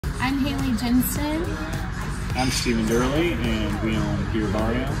I'm Haley Jensen. I'm Stephen Durley, and we own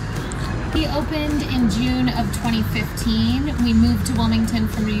Barrio. We opened in June of 2015. We moved to Wilmington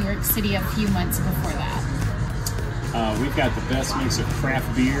from New York City a few months before that. We've got the best mix of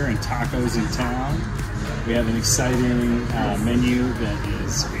craft beer and tacos in town. We have an exciting menu that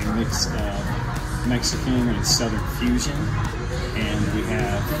is a mix of Mexican and Southern fusion. And we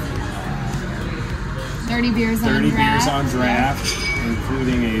have 30 beers on draft,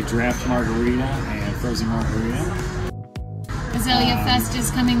 including a draft margarita and frozen margarita. Azalea Fest is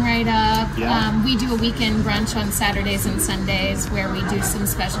coming right up. Yeah. We do a weekend brunch on Saturdays and Sundays where we do some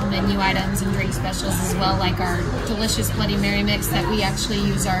special menu items and drink specials as well, like our delicious Bloody Mary mix that we actually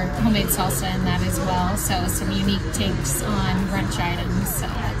use our homemade salsa in that as well. So some unique takes on brunch items. So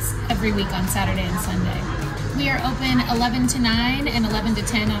that's every week on Saturday and Sunday. We are open 11 to 9 and 11 to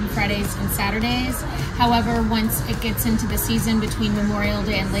 10 on Fridays and Saturdays. However, once it gets into the season between Memorial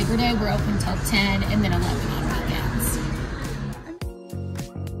Day and Labor Day, we're open till 10 and then 11 on